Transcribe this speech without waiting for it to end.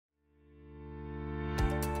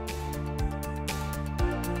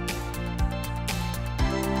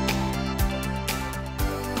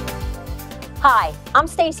Hi, I'm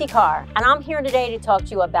Stacey Carr, and I'm here today to talk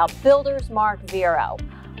to you about Builder's Mark Vero,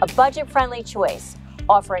 a budget-friendly choice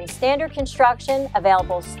offering standard construction,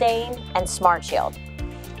 available stain, and Smart Shield.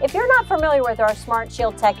 If you're not familiar with our Smart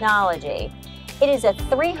Shield technology, it is a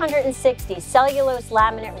 360 cellulose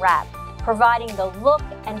laminate wrap providing the look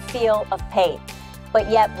and feel of paint, but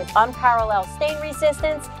yet with unparalleled stain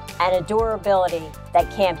resistance and a durability that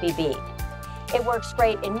can't be beat. It works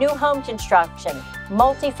great in new home construction,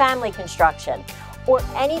 multifamily construction, or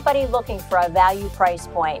anybody looking for a value price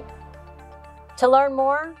point. To learn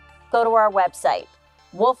more, go to our website,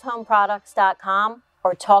 wolfhomeproducts.com,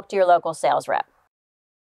 or talk to your local sales rep.